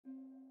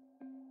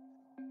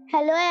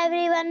Hello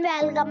everyone,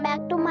 welcome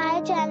back to my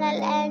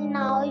channel and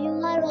now you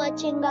are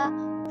watching a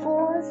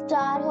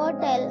 4-star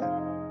hotel.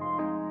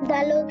 The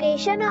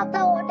location of the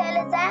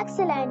hotel is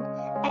excellent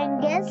and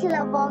guests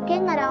love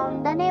walking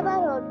around the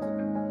neighborhood.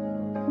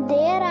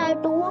 There are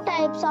 2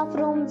 types of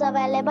rooms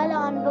available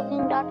on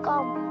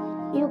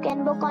booking.com. You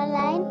can book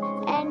online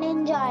and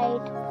enjoy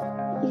it.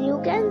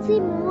 You can see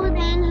more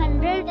than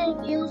 100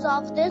 reviews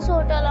of this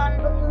hotel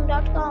on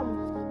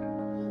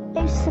booking.com.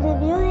 Its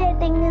review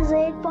rating is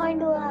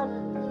 8.1.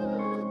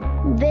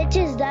 which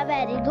is the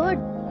very good.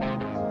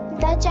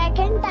 The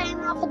check-in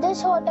time of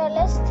this hotel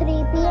is 3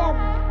 p.m.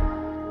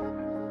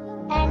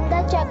 and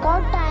the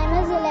check-out time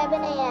is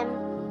 11 a.m.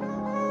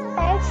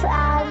 Pets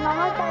are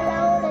not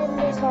allowed in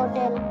this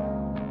hotel.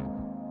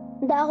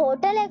 The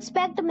hotel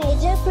accepts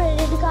major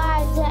credit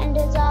cards and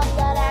reserves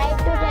the right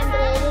to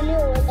temporarily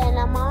hold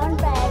an amount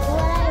prior to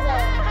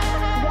arrival.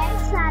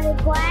 Guests are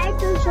required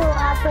to show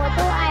a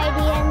photo ID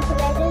and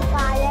credit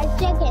card at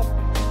check-in.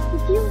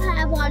 If you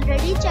have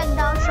already checked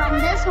out from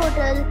this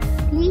hotel,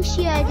 please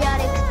share your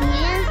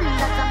experience in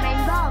the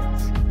comment box.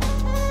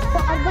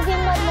 For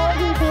booking or more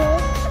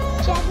details,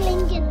 check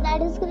link in the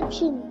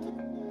description.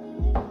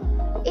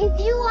 If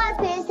you are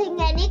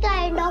facing any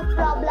kind of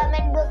problem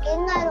in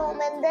booking a room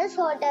in this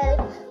hotel,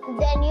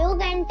 then you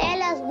can tell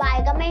us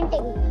by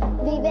commenting.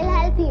 We will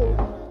help you.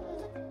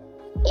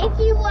 If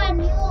you are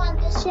new on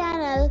this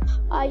channel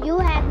or you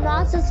have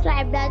not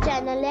subscribed our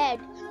channel yet,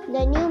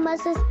 then you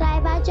must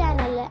subscribe our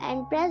channel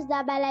and press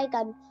the bell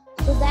icon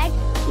so that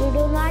you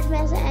do not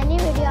miss any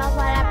video of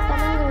our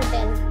upcoming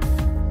hotel.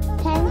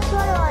 Thanks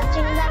for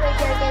watching the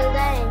video till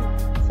the end.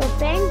 So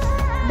friends,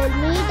 we'll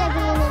meet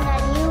again in a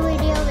new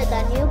video with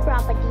a new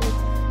property.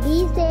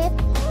 Be safe,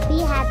 be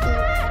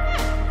happy.